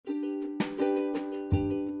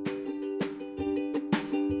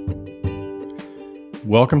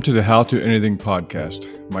Welcome to the How to Anything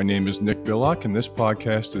podcast. My name is Nick Billock, and this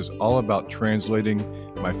podcast is all about translating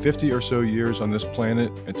my 50 or so years on this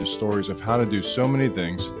planet into stories of how to do so many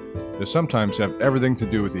things that sometimes have everything to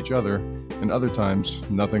do with each other and other times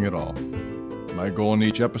nothing at all. My goal in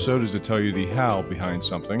each episode is to tell you the how behind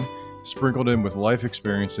something, sprinkled in with life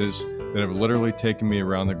experiences that have literally taken me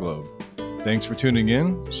around the globe. Thanks for tuning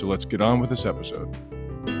in, so let's get on with this episode.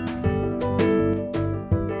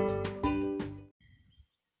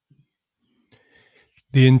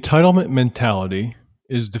 The entitlement mentality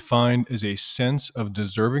is defined as a sense of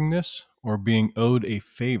deservingness or being owed a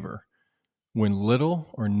favor when little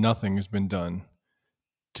or nothing has been done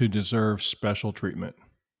to deserve special treatment.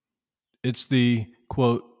 It's the,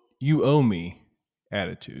 quote, you owe me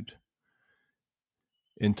attitude.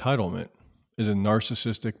 Entitlement is a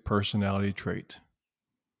narcissistic personality trait.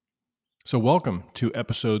 So, welcome to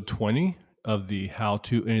episode 20 of the How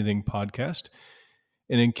to Anything podcast.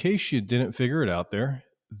 And in case you didn't figure it out there,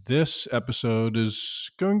 this episode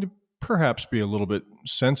is going to perhaps be a little bit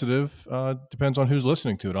sensitive. Depends on who's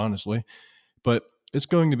listening to it, honestly. But it's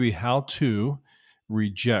going to be how to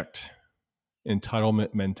reject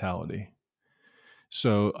entitlement mentality.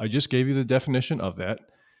 So I just gave you the definition of that.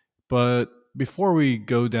 But before we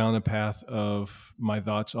go down the path of my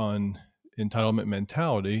thoughts on entitlement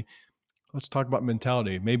mentality, let's talk about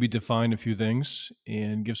mentality. Maybe define a few things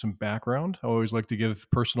and give some background. I always like to give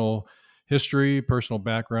personal history, personal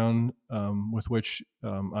background with which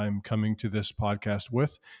I'm coming to this podcast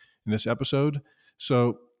with in this episode.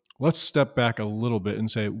 So let's step back a little bit and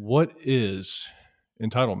say, what is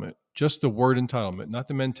entitlement? Just the word entitlement, not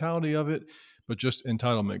the mentality of it, but just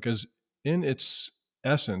entitlement. Because in its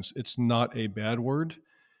essence, it's not a bad word.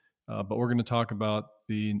 But we're going to talk about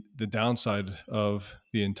the downside of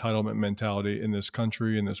the entitlement mentality in this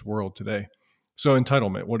country, in this world today. So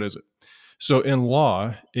entitlement, what is it? So in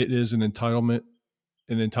law, it is an entitlement.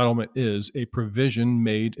 An entitlement is a provision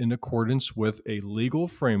made in accordance with a legal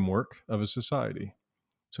framework of a society.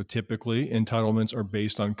 So typically, entitlements are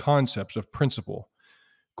based on concepts of principle,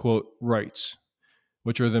 quote, rights,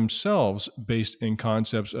 which are themselves based in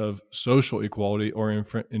concepts of social equality or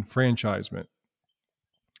enfranchisement.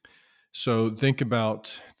 So think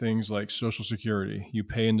about things like Social Security. You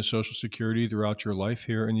pay into Social Security throughout your life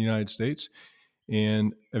here in the United States.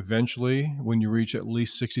 And eventually, when you reach at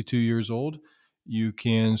least 62 years old, you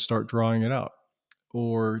can start drawing it out.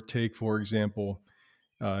 Or take, for example,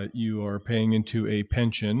 you are paying into a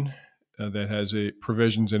pension that has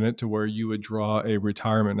provisions in it to where you would draw a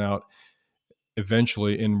retirement out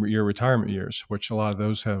eventually in your retirement years, which a lot of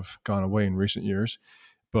those have gone away in recent years.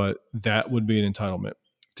 But that would be an entitlement.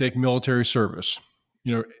 Take military service.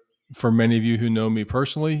 For many of you who know me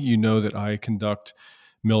personally, you know that I conduct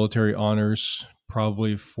military honors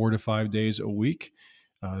probably 4 to 5 days a week.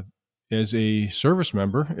 As a service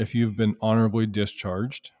member, if you've been honorably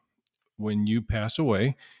discharged, when you pass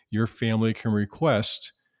away, your family can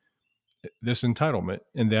request this entitlement,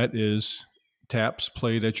 and that is taps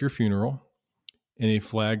played at your funeral and a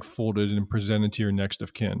flag folded and presented to your next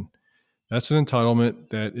of kin. That's an entitlement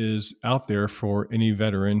that is out there for any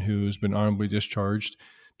veteran who's been honorably discharged.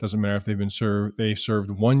 Doesn't matter if they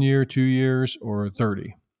served 1 year, 2 years, or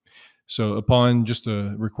 30. So upon just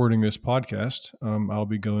recording this podcast, I'll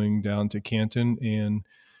be going down to Canton and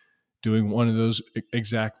doing one of those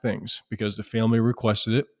exact things because the family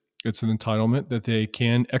requested it. It's an entitlement that they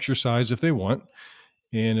can exercise if they want.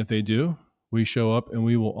 And if they do, we show up and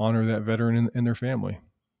we will honor that veteran and their family.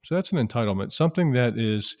 So that's an entitlement, something that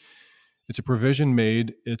is... It's a provision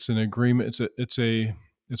made. It's an agreement.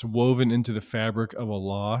 It's woven into the fabric of a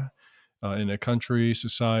law in a country,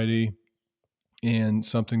 society, and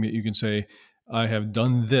something that you can say, I have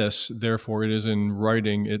done this, therefore it is in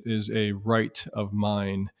writing. It is a right of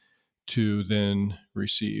mine to then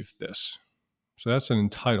receive this. So that's an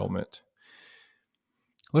entitlement.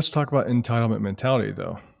 Let's talk about entitlement mentality,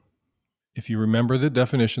 though. If you remember the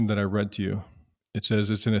definition that I read to you, it says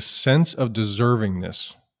it's in a sense of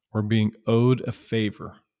deservingness or being owed a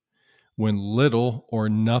favor when little or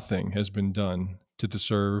nothing has been done to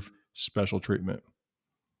deserve special treatment.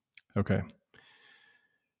 Okay.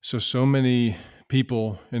 So many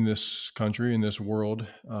people in this country, in this world,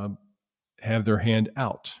 have their hand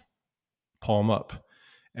out, palm up,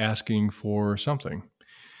 asking for something.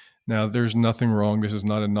 Now, there's nothing wrong. This is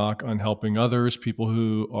not a knock on helping others. People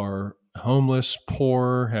who are homeless,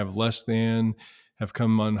 poor, have less than, have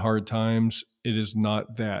come on hard times. It is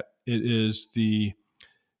not that. It is the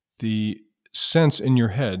sense in your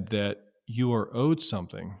head that you are owed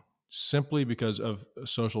something simply because of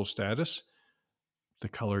social status, the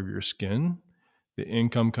color of your skin, the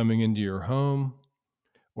income coming into your home,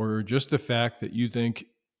 or just the fact that you think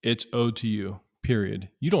it's owed to you, period.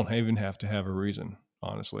 You don't even have to have a reason,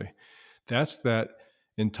 honestly. That's that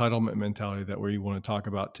entitlement mentality that we want to talk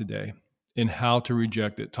about today and how to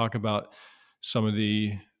reject it. Talk about some of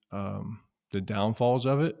the downfalls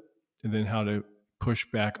of it, and then how to push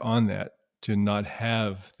back on that to not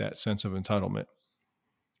have that sense of entitlement.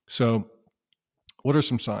 So, what are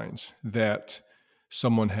some signs that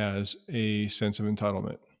someone has a sense of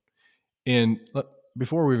entitlement? And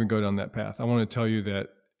before we even go down that path, I want to tell you that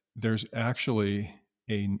there's actually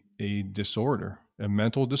a disorder, a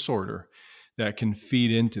mental disorder that can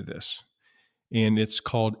feed into this. And it's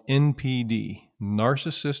called NPD,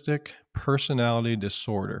 Narcissistic Personality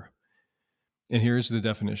Disorder. And here's the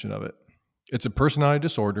definition of it. It's a personality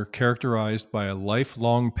disorder characterized by a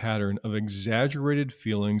lifelong pattern of exaggerated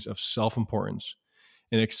feelings of self-importance,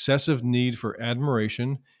 an excessive need for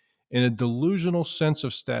admiration, and a delusional sense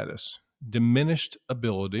of status, diminished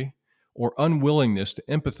ability, or unwillingness to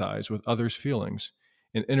empathize with others' feelings,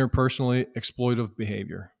 and interpersonally exploitive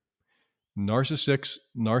behavior.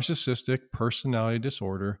 Narcissistic personality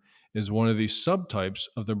disorder is one of the subtypes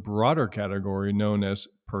of the broader category known as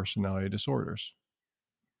personality disorders.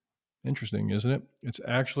 Interesting, isn't it? It's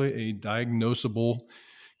actually a diagnosable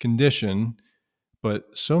condition, but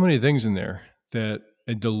so many things in there that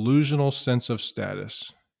a delusional sense of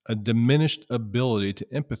status, a diminished ability to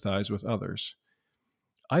empathize with others.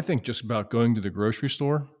 I think just about going to the grocery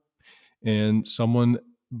store and someone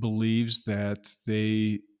believes that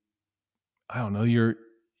I don't know,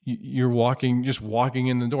 you're walking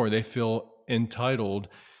in the door. They feel entitled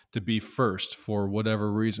to be first for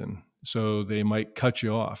whatever reason. So they might cut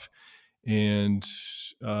you off and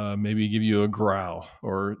maybe give you a growl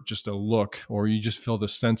or just a look, or you just feel the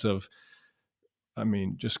sense of,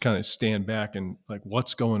 just kind of stand back and like,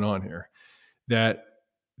 what's going on here? That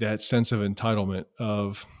sense of entitlement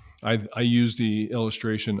of, I use the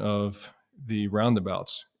illustration of the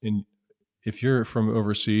roundabouts. And if you're from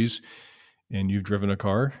overseas and you've driven a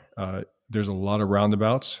car, there's a lot of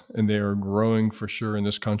roundabouts, and they are growing for sure in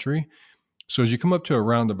this country. So as you come up to a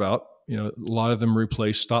roundabout, a lot of them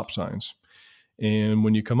replace stop signs. And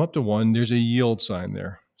when you come up to one, there's a yield sign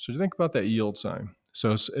there. So think about that yield sign.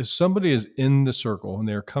 So as somebody is in the circle and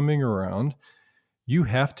they're coming around, you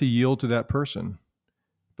have to yield to that person.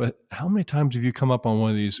 But how many times have you come up on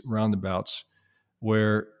one of these roundabouts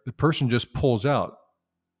where the person just pulls out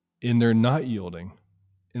and they're not yielding?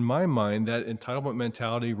 In my mind, that entitlement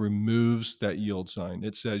mentality removes that yield sign.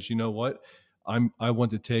 It says, you know what? I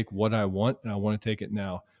want to take what I want, and I want to take it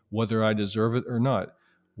now, whether I deserve it or not.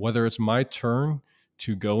 Whether it's my turn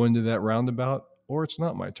to go into that roundabout or it's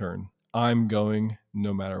not my turn, I'm going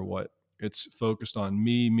no matter what. It's focused on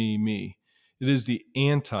me, me, me. It is the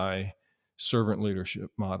anti-servant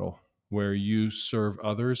leadership model where you serve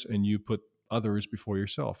others and you put others before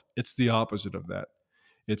yourself. It's the opposite of that.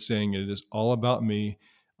 It's saying it is all about me.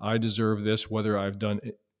 I deserve this, whether or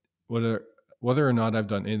not I've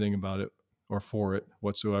done anything about it or for it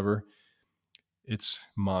whatsoever. It's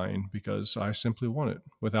mine because I simply want it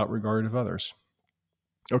without regard of others.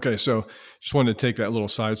 Okay, so just wanted to take that little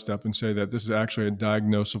sidestep and say that this is actually a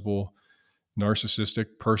diagnosable narcissistic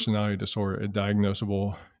personality disorder, a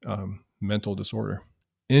diagnosable mental disorder.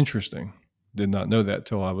 Interesting. Did not know that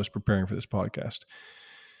till I was preparing for this podcast.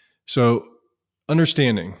 So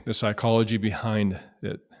understanding the psychology behind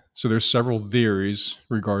it. So there's several theories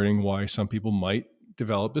regarding why some people might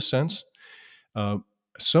develop this sense.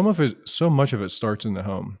 So much of it starts in the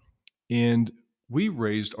home. And we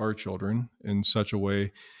raised our children in such a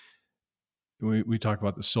way, we talk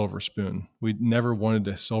about the silver spoon. We never wanted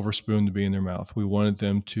the silver spoon to be in their mouth. We wanted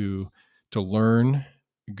them to learn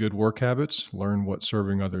good work habits, learn what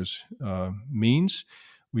serving others means.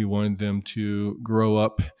 We wanted them to grow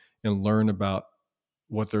up and learn about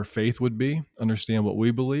what their faith would be, understand what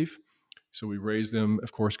we believe. So we raised them,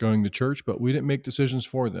 of course, going to church, but we didn't make decisions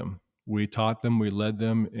for them. We taught them, we led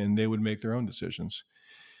them, and they would make their own decisions.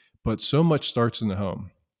 But so much starts in the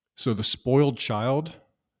home. So the spoiled child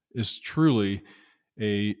is truly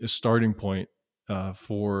a starting point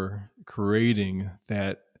for creating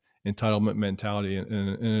that entitlement mentality in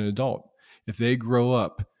an adult. If they grow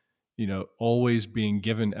up, always being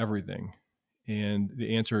given everything, and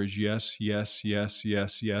the answer is yes, yes, yes,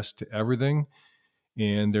 yes, yes to everything,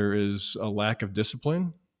 and there is a lack of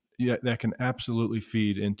discipline, that can absolutely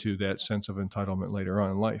feed into that sense of entitlement later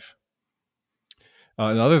on in life.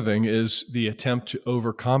 Another thing is the attempt to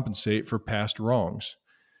overcompensate for past wrongs.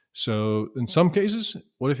 So in some cases,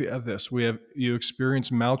 what if you have this? You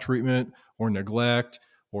experience maltreatment or neglect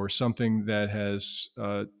or something that has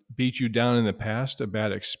beat you down in the past, a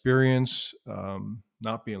bad experience,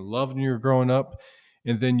 not being loved when you're growing up.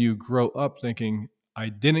 And then you grow up thinking, I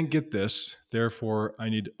didn't get this, therefore I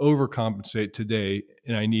need to overcompensate today,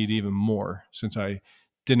 and I need even more since I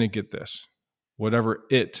didn't get this. Whatever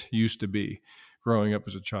it used to be growing up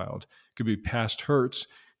as a child. Could be past hurts,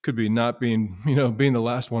 could be not being, being the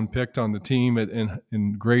last one picked on the team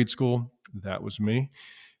in grade school. That was me.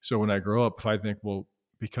 So when I grow up, if I think, well,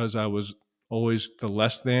 because I was always the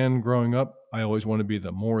less than growing up, I always want to be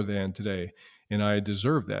the more than today. And I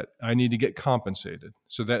deserve that. I need to get compensated.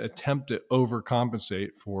 So that attempt to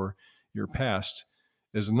overcompensate for your past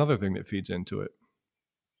is another thing that feeds into it.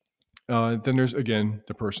 Then there's, again,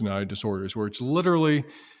 the personality disorders, where it's literally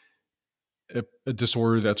a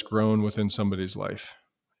disorder that's grown within somebody's life.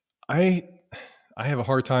 I have a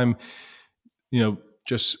hard time,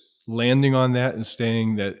 just landing on that and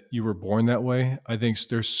saying that you were born that way. I think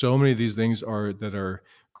there's so many of these things that are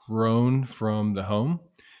grown from the home,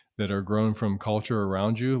 that are grown from culture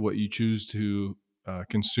around you, what you choose to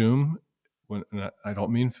consume. I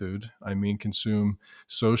don't mean food, I mean consume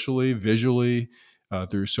socially, visually,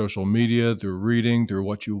 through social media, through reading, through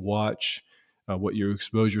what you watch, what you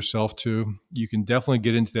expose yourself to. You can definitely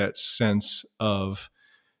get into that sense of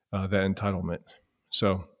that entitlement.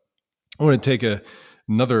 So I want to take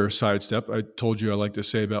another sidestep. I told you I like to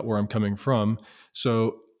say about where I'm coming from.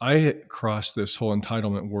 So I crossed this whole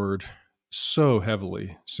entitlement word so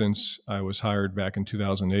heavily since I was hired back in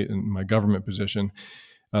 2008 in my government position.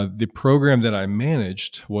 The program that I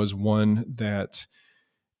managed was one that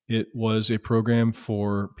it was a program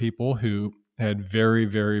for people who had very,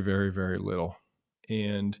 very, very, very little.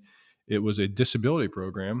 And it was a disability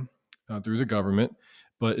program through the government.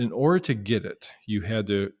 But in order to get it, you had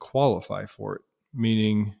to qualify for it,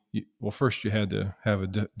 meaning, well, first you had to have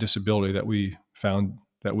a disability that we found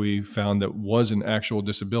that was an actual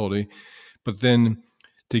disability. But then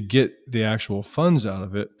to get the actual funds out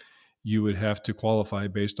of it, you would have to qualify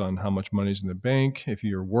based on how much money's in the bank, if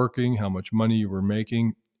you're working, how much money you were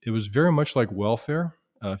making. It was very much like welfare.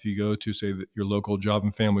 If you go to, say, your local job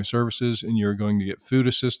and family services and you're going to get food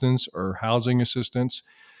assistance or housing assistance,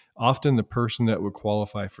 often the person that would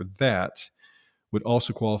qualify for that would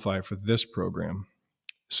also qualify for this program.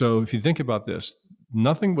 So if you think about this,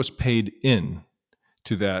 nothing was paid in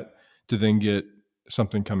to that to then get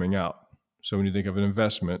something coming out. So when you think of an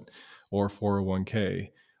investment or 401k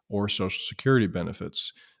or Social Security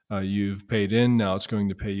benefits, you've paid in, now it's going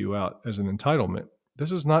to pay you out as an entitlement.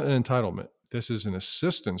 This is not an entitlement. This is an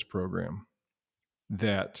assistance program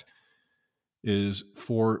that is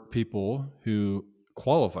for people who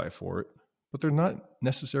qualify for it, but they're not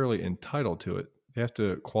necessarily entitled to it. They have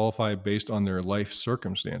to qualify based on their life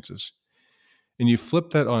circumstances. And you flip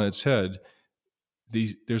that on its head,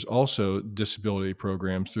 there's also disability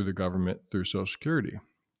programs through the government, through Social Security.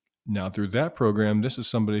 Now, through that program, this is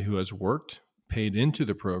somebody who has worked, paid into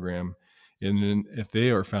the program, and then if they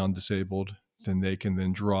are found disabled, then they can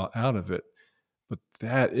then draw out of it. But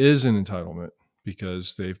that is an entitlement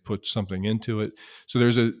because they've put something into it. So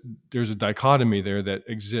there's a dichotomy there that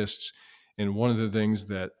exists. And one of the things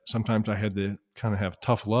that sometimes I had to kind of have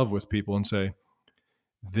tough love with people and say,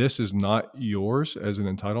 this is not yours as an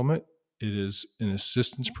entitlement. It is an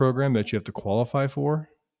assistance program that you have to qualify for.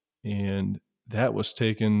 And that was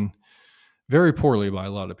taken very poorly by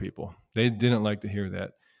a lot of people. They didn't like to hear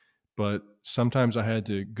that. But sometimes I had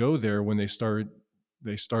to go there when they started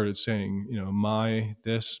saying, my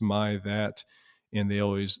this, my that, and they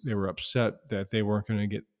were upset that they weren't going to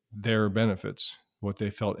get their benefits, what they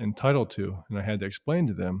felt entitled to. And I had to explain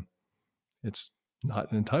to them, it's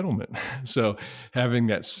not an entitlement. So having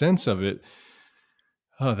that sense of it,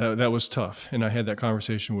 that was tough. And I had that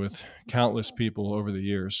conversation with countless people over the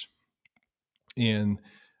years. And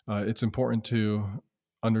it's important to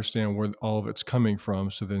understand where all of it's coming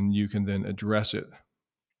from, so then you can then address it.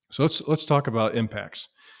 So let's talk about impacts.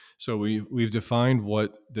 So we've defined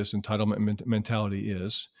what this entitlement mentality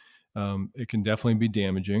is. It can definitely be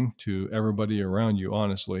damaging to everybody around you,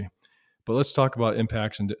 honestly. But let's talk about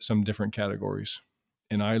impacts in some different categories.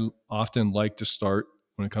 And I often like to start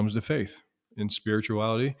when it comes to faith and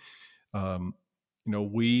spirituality. Um,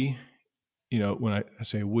 we, when I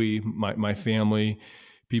say we, my family,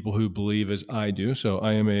 people who believe as I do. So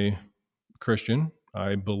I am a Christian.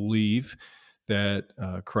 I believe that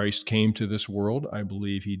Christ came to this world. I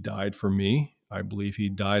believe he died for me. I believe he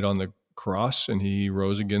died on the cross and he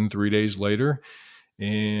rose again 3 days later.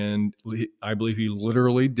 And I believe he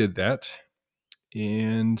literally did that.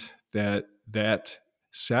 And that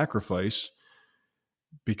sacrifice,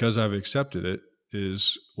 because I've accepted it,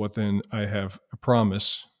 is what then I have a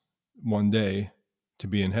promise one day to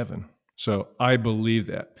be in heaven. So I believe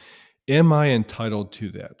that. Am I entitled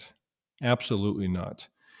to that? Absolutely not.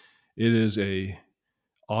 It is a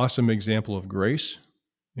awesome example of grace,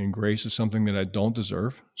 and grace is something that I don't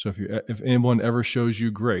deserve. So if anyone ever shows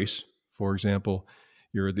you grace, for example,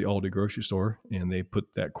 you're at the Aldi grocery store and they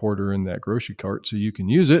put that quarter in that grocery cart so you can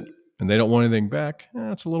use it, and they don't want anything back,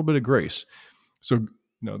 that's a little bit of grace. So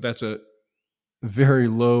no, that's a very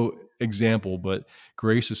low example, but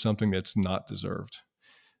grace is something that's not deserved.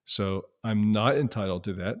 So I'm not entitled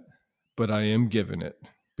to that, but I am given it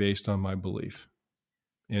based on my belief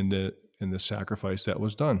in the sacrifice that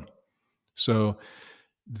was done. So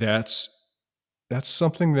that's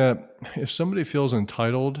something that if somebody feels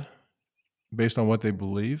entitled based on what they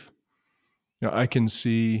believe, I can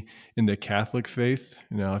see in the Catholic faith.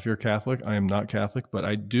 If you're Catholic, I am not Catholic, but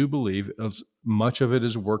I do believe as much of it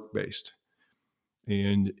is work based.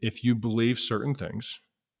 And if you believe certain things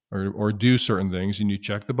or do certain things and you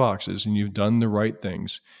check the boxes and you've done the right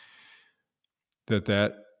things,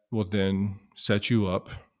 that will then set you up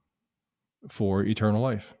for eternal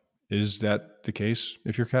life. Is that the case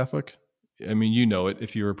if you're Catholic? I mean, it.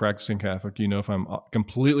 If you're a practicing Catholic, if I'm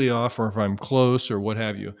completely off or if I'm close or what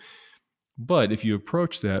have you. But if you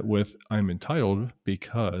approach that with, I'm entitled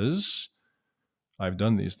because I've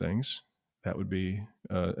done these things, that would be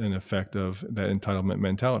an effect of that entitlement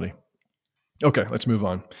mentality. Okay, let's move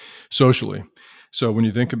on. Socially. So when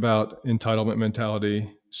you think about entitlement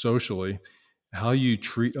mentality socially, how you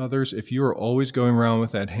treat others, if you are always going around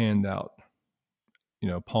with that hand out,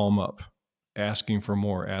 palm up, asking for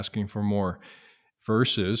more,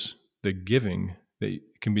 versus the giving that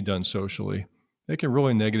can be done socially, it can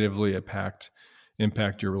really negatively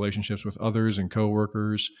impact your relationships with others and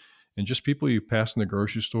coworkers and just people you pass in the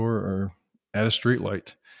grocery store or at a street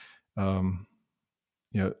light. Often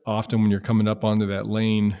when you're coming up onto that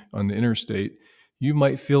lane on the interstate, you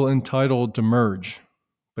might feel entitled to merge.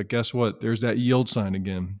 But guess what? There's that yield sign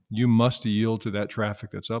again. You must yield to that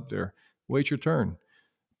traffic that's up there. Wait your turn.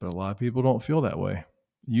 But a lot of people don't feel that way.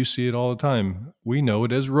 You see it all the time. We know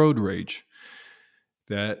it as road rage.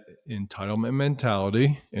 That entitlement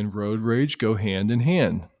mentality and road rage go hand in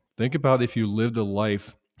hand. Think about if you lived a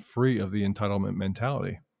life free of the entitlement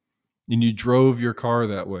mentality and you drove your car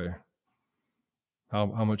that way. How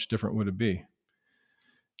much different would it be?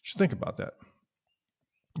 Just think about that.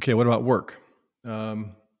 Okay, what about work?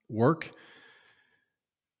 Work,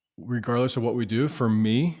 regardless of what we do, for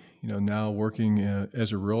me, now working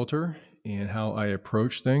as a realtor and how I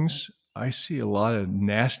approach things, I see a lot of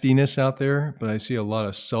nastiness out there, but I see a lot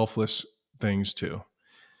of selfless things too.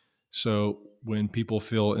 So when people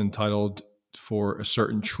feel entitled for a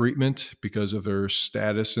certain treatment because of their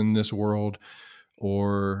status in this world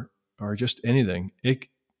or just anything, it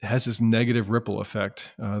has this negative ripple effect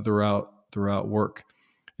throughout work.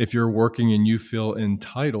 If you're working and you feel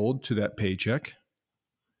entitled to that paycheck,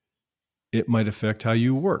 it might affect how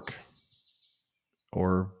you work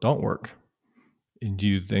or don't work. And do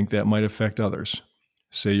you think that might affect others?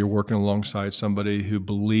 Say you're working alongside somebody who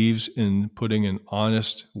believes in putting an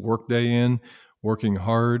honest workday in, working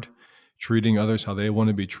hard, treating others how they want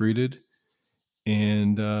to be treated,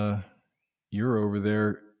 and you're over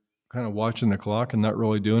there kind of watching the clock and not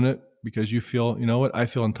really doing it because you feel, what, I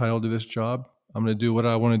feel entitled to this job. I'm going to do what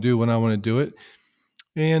I want to do when I want to do it.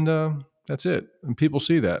 And that's it. And people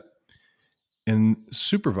see that. And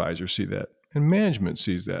supervisors see that. And management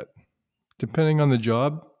sees that. Depending on the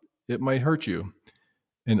job, it might hurt you.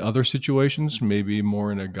 In other situations, maybe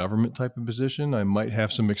more in a government type of position, I might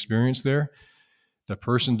have some experience there. The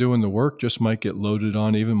person doing the work just might get loaded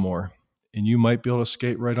on even more. And you might be able to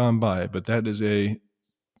skate right on by. But that is a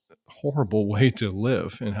horrible way to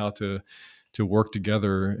live and how to work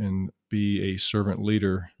together and be a servant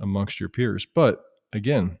leader amongst your peers. But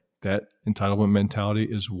again, that entitlement mentality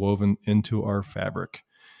is woven into our fabric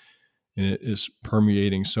and it is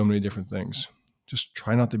permeating so many different things. Just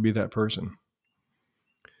try not to be that person.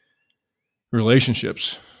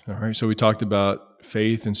 Relationships. All right. So we talked about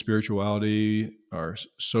faith and spirituality, our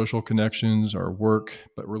social connections, our work,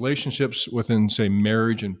 but relationships within, say,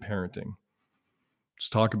 marriage and parenting. Let's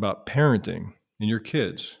talk about parenting and your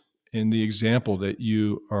kids and the example that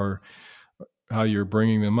how you're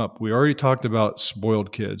bringing them up. We already talked about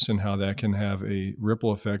spoiled kids and how that can have a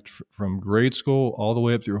ripple effect from grade school all the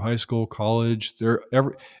way up through high school, college.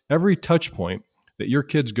 Every touch point that your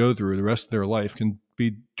kids go through the rest of their life can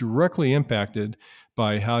be directly impacted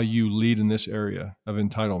by how you lead in this area of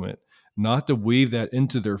entitlement, not to weave that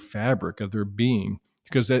into their fabric of their being,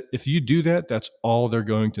 because if you do that, that's all they're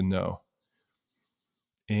going to know.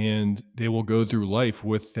 And they will go through life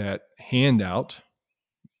with that handout,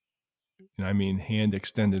 and I mean hand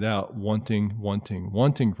extended out, wanting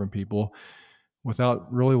from people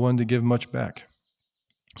without really wanting to give much back.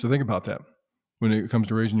 So think about that when it comes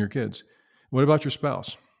to raising your kids. What about your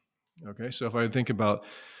spouse? Okay, so if I think about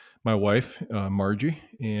my wife, Margie,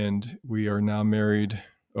 and we are now married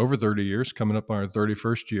over 30 years, coming up on our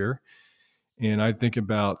 31st year. And I think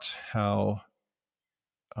about how,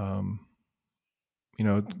 um, I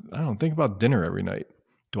don't think about dinner every night.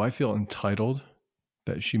 Do I feel entitled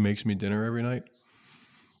that she makes me dinner every night?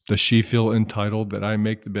 Does she feel entitled that I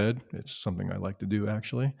make the bed? It's something I like to do,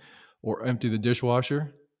 actually. Or empty the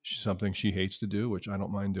dishwasher, something she hates to do, which I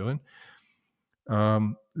don't mind doing.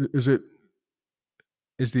 Is it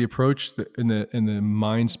is the approach that in the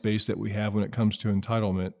mind space that we have when it comes to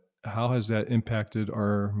entitlement? How has that impacted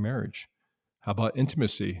our marriage? How about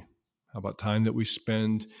intimacy? How about time that we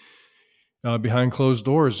spend behind closed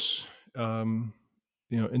doors? Um,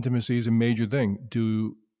 Intimacy is a major thing.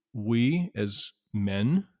 Do we, as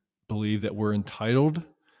men, believe that we're entitled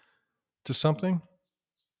to something?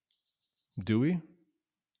 Do we?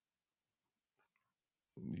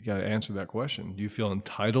 You got to answer that question. Do you feel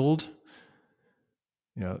entitled?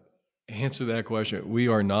 You know, Answer that question. We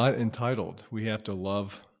are not entitled. We have to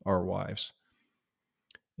love our wives.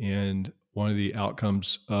 And one of the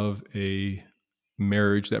outcomes of a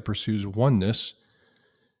marriage that pursues oneness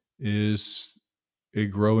is a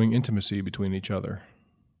growing intimacy between each other,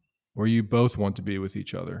 where you both want to be with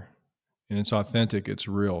each other. And it's authentic, it's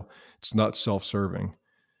real, it's not self serving.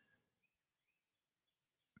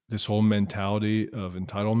 This whole mentality of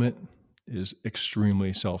entitlement is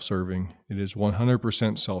extremely self serving. It is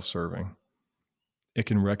 100% self serving. It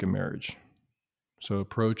can wreck a marriage. So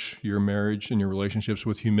approach your marriage and your relationships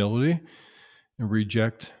with humility and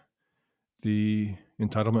reject the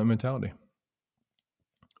entitlement mentality.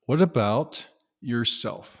 What about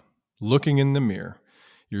yourself? Looking in the mirror,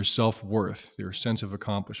 your self worth, your sense of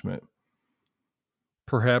accomplishment.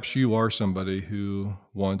 Perhaps you are somebody who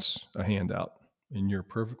wants a handout and you're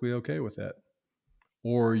perfectly okay with that.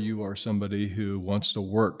 Or you are somebody who wants to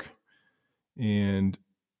work and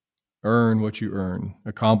earn what you earn,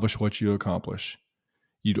 accomplish what you accomplish.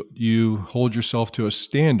 You hold yourself to a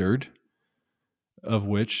standard of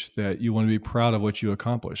which that you want to be proud of what you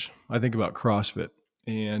accomplish. I think about CrossFit,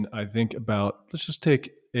 and I think about, let's just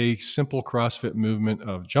take a simple CrossFit movement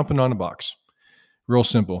of jumping on a box. Real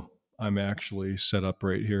simple. I'm actually set up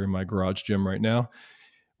right here in my garage gym right now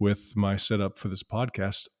with my setup for this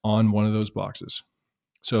podcast on one of those boxes.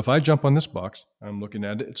 So if I jump on this box, I'm looking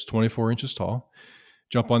at it, it's 24 inches tall.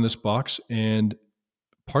 Jump on this box, and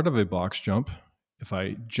part of a box jump, if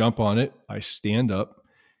I jump on it, I stand up,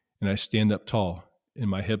 and I stand up tall and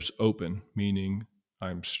my hips open, meaning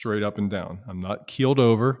I'm straight up and down. I'm not keeled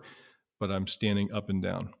over, but I'm standing up and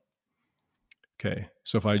down. Okay,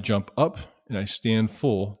 so if I jump up and I stand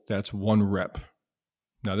full, that's 1 rep.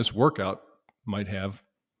 Now, this workout might have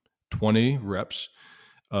 20 reps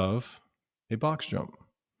of a box jump.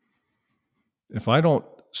 If I don't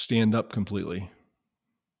stand up completely,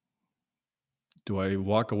 do I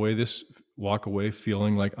walk away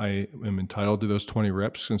feeling like I am entitled to those 20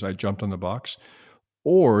 reps since I jumped on the box?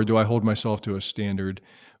 Or do I hold myself to a standard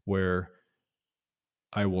where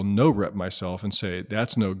I will no rep myself and say,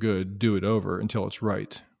 that's no good, do it over until it's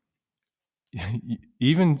right?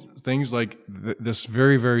 Even things like this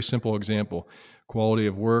very, very simple example, quality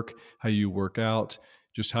of work, how you work out,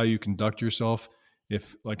 just how you conduct yourself.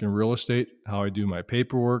 If, like in real estate, how I do my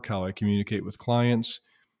paperwork, how I communicate with clients,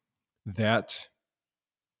 that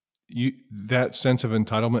sense of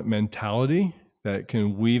entitlement mentality that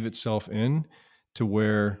can weave itself in to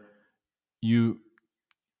where you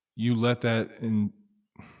let that in.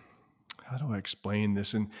 How do I explain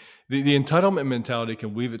this? And the entitlement mentality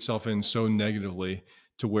can weave itself in so negatively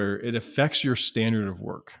to where it affects your standard of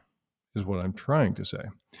work, is what I'm trying to say.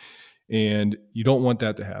 And you don't want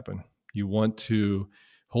that to happen. You want to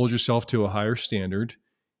hold yourself to a higher standard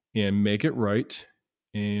and make it right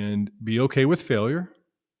and be okay with failure,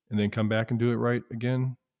 and then come back and do it right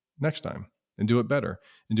again next time and do it better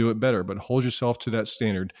and do it better. But hold yourself to that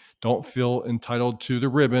standard. Don't feel entitled to the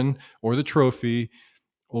ribbon or the trophy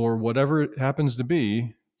or whatever it happens to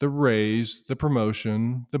be, the raise, the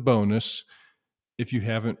promotion, the bonus, if you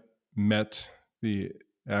haven't met the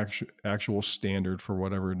actual standard for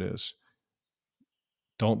whatever it is.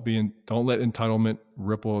 Don't let entitlement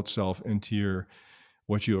ripple itself into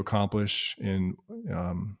what you accomplish and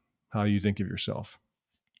how you think of yourself.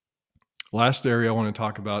 Last area I want to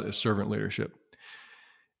talk about is servant leadership.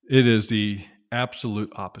 It is the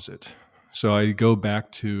absolute opposite. So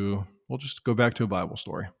we'll just go back to a Bible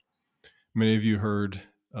story. Many of you heard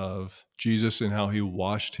of Jesus and how he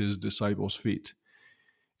washed his disciples' feet.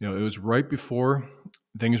 It was right before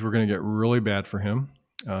things were going to get really bad for him.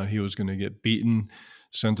 He was going to get beaten,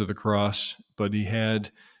 sent to the cross, but he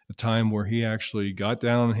had a time where he actually got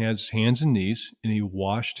down on his hands and knees and he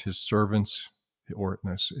washed his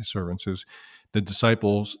the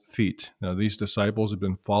disciples' feet. Now, these disciples had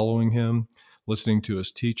been following him, listening to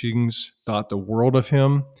his teachings, thought the world of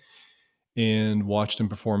him, and watched him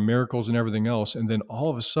perform miracles and everything else. And then all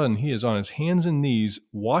of a sudden, he is on his hands and knees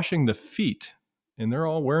washing the feet, and they're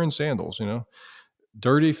all wearing sandals,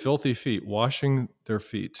 dirty, filthy feet, washing their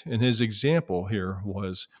feet. And his example here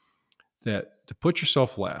was that to put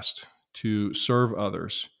yourself last, to serve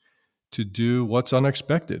others, to do what's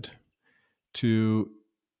unexpected, they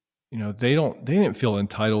didn't feel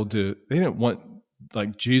entitled to, they didn't want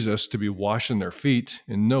like Jesus to be washing their feet,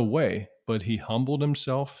 in no way, but he humbled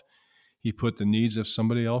himself. He put the needs of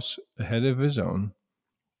somebody else ahead of his own,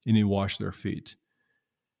 and he washed their feet.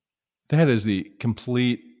 That is the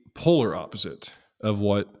complete polar opposite of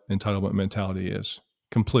what entitlement mentality is,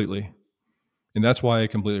 completely. And that's why I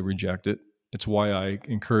completely reject it. It's why I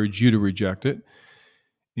encourage you to reject it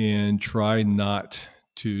and try not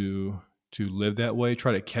to live that way.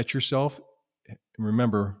 Try to catch yourself. And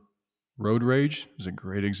remember, road rage is a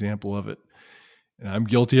great example of it. And I'm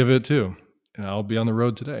guilty of it too. And I'll be on the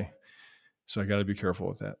road today. So I got to be careful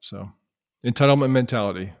with that. So entitlement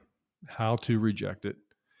mentality, how to reject it.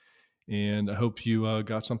 And I hope you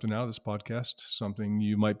got something out of this podcast, something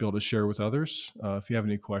you might be able to share with others. If you have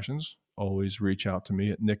any questions, always reach out to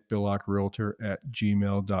me at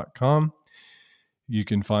nickbillockrealtor@gmail.com. You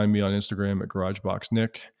can find me on Instagram at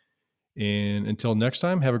GarageBoxNick. And until next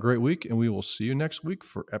time, have a great week, and we will see you next week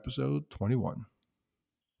for episode 21.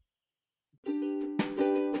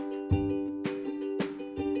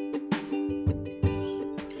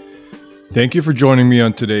 Thank you for joining me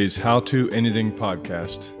on today's How to Anything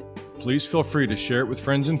podcast. Please feel free to share it with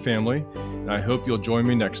friends and family, and I hope you'll join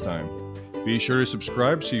me next time. Be sure to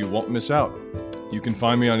subscribe so you won't miss out. You can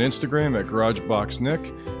find me on Instagram at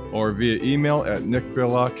GarageBoxNick or via email at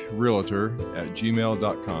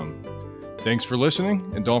nickbillockrealtor@gmail.com. Thanks for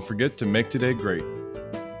listening, and don't forget to make today great.